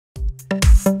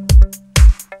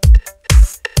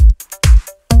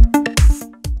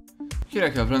Here I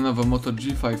have LENOVO Moto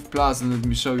G5 Plus, and let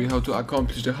me show you how to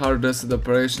accomplish the hard reset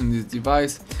operation in this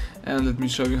device, and let me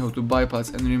show you how to bypass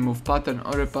and remove pattern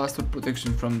or a password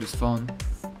protection from this phone.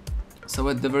 So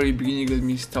at the very beginning, let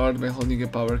me start by holding a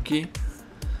power key.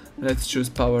 Let's choose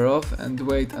power off and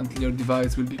wait until your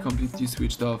device will be completely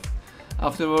switched off.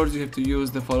 Afterwards, you have to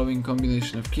use the following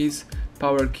combination of keys: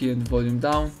 power key and volume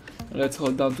down. Let's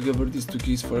hold down together these two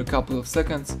keys for a couple of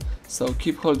seconds, so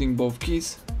keep holding both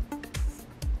keys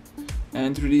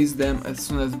and release them as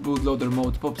soon as Bootloader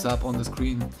Mode pops up on the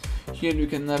screen. Here you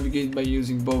can navigate by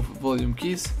using both volume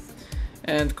keys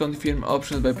and confirm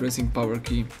options by pressing power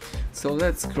key. So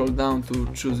let's scroll down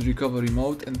to choose recovery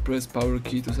mode and press power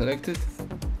key to select it.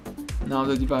 Now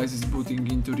the device is booting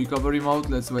into recovery mode.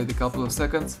 Let's wait a couple of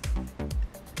seconds.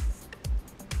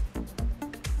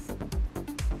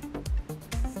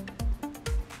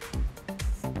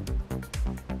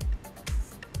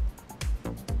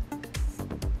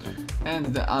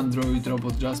 And the Android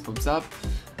robot just pops up.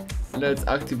 Let's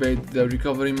activate the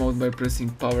recovery mode by pressing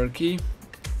power key,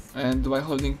 and by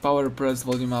holding power, press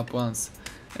volume up once.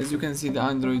 As you can see, the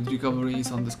Android recovery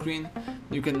is on the screen.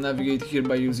 You can navigate here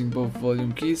by using both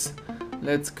volume keys.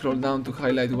 Let's scroll down to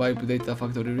highlight wipe data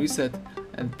factory reset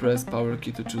and press power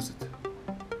key to choose it.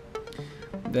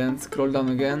 Then scroll down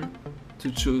again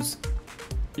to choose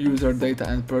user data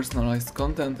and personalized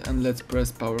content, and let's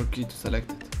press power key to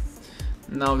select it.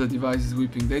 Now the device is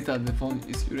wiping data, the phone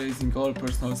is erasing all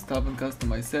personal stuff and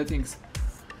customized settings,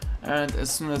 and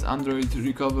as soon as Android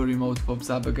recovery mode pops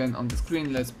up again on the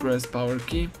screen, let's press power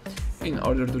key in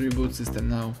order to reboot system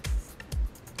now.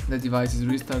 The device is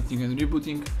restarting and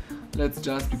rebooting. Let's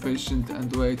just be patient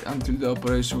and wait until the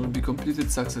operation will be completed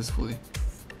successfully.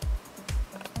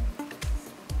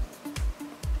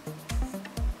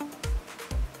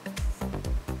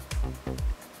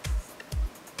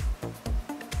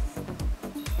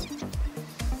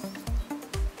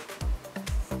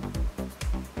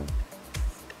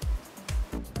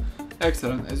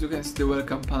 Excellent, as you can see, the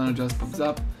welcome panel just pops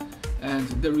up and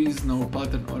there is no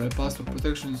pattern or a password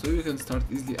protection, so you can start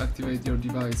easily activate your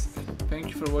device.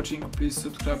 Thank you for watching. Please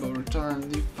subscribe our channel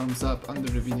and leave thumbs up under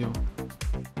the video.